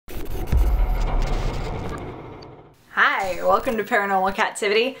Hi, welcome to Paranormal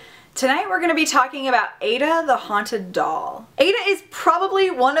Kativity. Tonight we're going to be talking about Ayda the haunted doll. Ayda is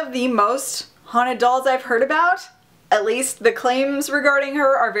probably one of the most haunted dolls I've heard about. At least the claims regarding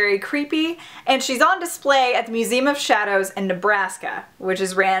her are very creepy, and she's on display at the Museum of Shadows in Nebraska, which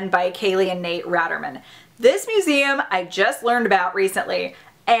is ran by Kaylee and Nate Ratterman. This museum I just learned about recently,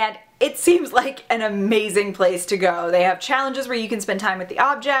 and it seems like an amazing place to go. They have challenges where you can spend time with the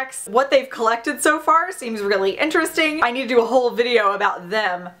objects. What they've collected so far seems really interesting. I need to do a whole video about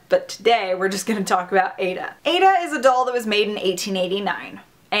them, but today we're just gonna talk about Ayda. Ayda is a doll that was made in 1889,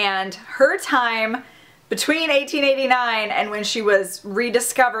 and her time between 1889 and when she was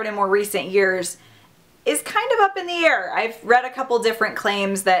rediscovered in more recent years is kind of up in the air. I've read a couple different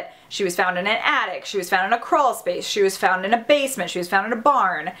claims that she was found in an attic, she was found in a crawl space, she was found in a basement, she was found in a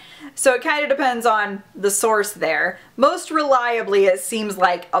barn. So it kind of depends on the source there. Most reliably it seems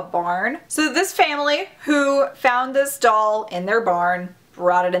like a barn. So this family who found this doll in their barn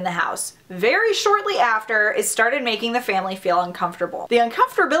brought it in the house. Very shortly after, it started making the family feel uncomfortable. The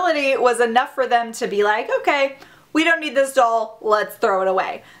uncomfortability was enough for them to be like, okay, we don't need this doll, let's throw it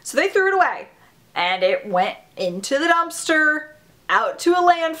away. So they threw it away. And it went into the dumpster, out to a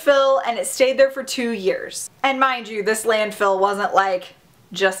landfill, and it stayed there for 2 years. And mind you, this landfill wasn't like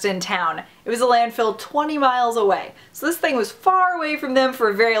just in town. It was a landfill 20 miles away. So this thing was far away from them for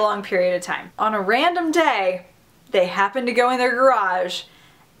a very long period of time. On a random day, they happened to go in their garage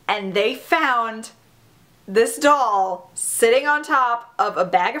and they found this doll sitting on top of a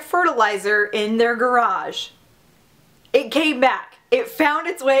bag of fertilizer in their garage. It came back. It found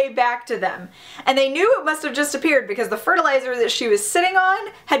its way back to them. And they knew it must have just appeared because the fertilizer that she was sitting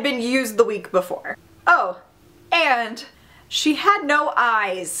on had been used the week before. Oh, and she had no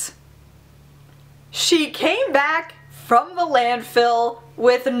eyes. She came back from the landfill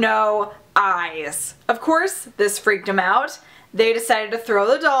with no eyes. Of course, this freaked them out. They decided to throw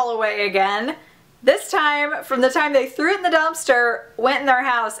the doll away again. This time, from the time they threw it in the dumpster, went in their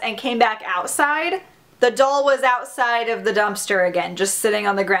house, and came back outside, the doll was outside of the dumpster again, just sitting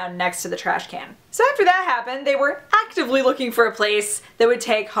on the ground next to the trash can. So after that happened, they were actively looking for a place that would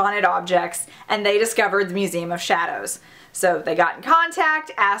take haunted objects, and they discovered the Museum of Shadows. So they got in contact,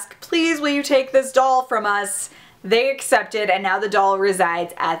 asked, please will you take this doll from us? They accepted, and now the doll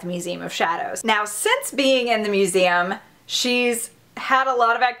resides at the Museum of Shadows. Now, since being in the museum, she's had a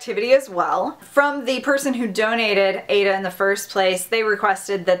lot of activity as well. From the person who donated Ayda in the first place, they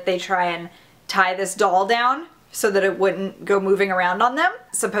requested that they try and tie this doll down so that it wouldn't go moving around on them.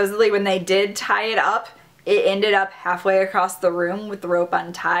 Supposedly when they did tie it up, it ended up halfway across the room with the rope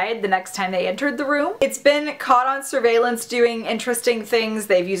untied the next time they entered the room. It's been caught on surveillance doing interesting things.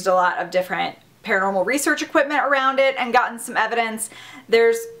 They've used a lot of different paranormal research equipment around it and gotten some evidence.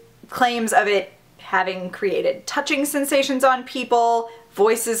 There's claims of it having created touching sensations on people,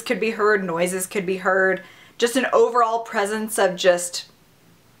 voices could be heard, noises could be heard, just an overall presence of just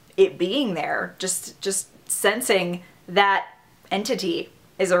it being there, just sensing that entity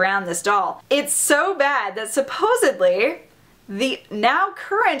is around this doll. It's so bad that supposedly the now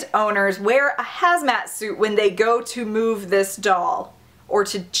current owners wear a hazmat suit when they go to move this doll or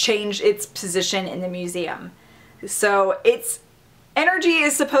to change its position in the museum. So its energy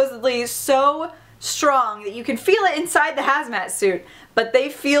is supposedly so strong that you can feel it inside the hazmat suit, but they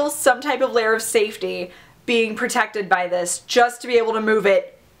feel some type of layer of safety being protected by this just to be able to move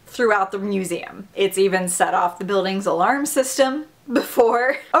it throughout the museum. It's even set off the building's alarm system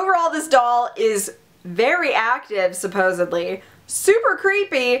before. Overall, this doll is very active, supposedly, super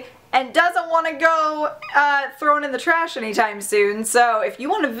creepy, and doesn't want to go thrown in the trash anytime soon. So if you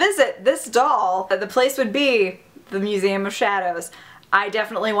want to visit this doll, the place would be the Museum of Shadows. I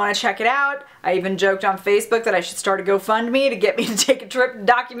definitely want to check it out. I even joked on Facebook that I should start a GoFundMe to get me to take a trip and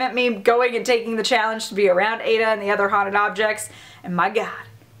document me going and taking the challenge to be around Ayda and the other haunted objects. And my God,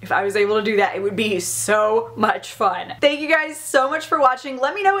 if I was able to do that, it would be so much fun. Thank you guys so much for watching.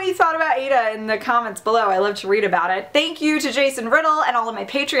 Let me know what you thought about Ayda in the comments below. I love to read about it. Thank you to Jason Riddle and all of my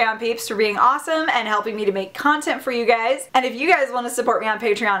Patreon peeps for being awesome and helping me to make content for you guys. And if you guys want to support me on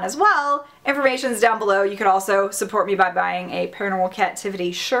Patreon as well, information's down below. You could also support me by buying a Paranormal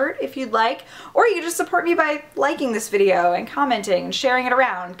Kativity shirt if you'd like, or you could just support me by liking this video and commenting and sharing it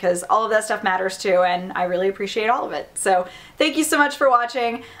around, because all of that stuff matters too, and I really appreciate all of it. So thank you so much for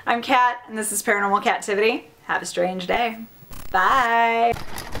watching. I'm Kat, and this is Paranormal Kativity. Have a strange day. Bye!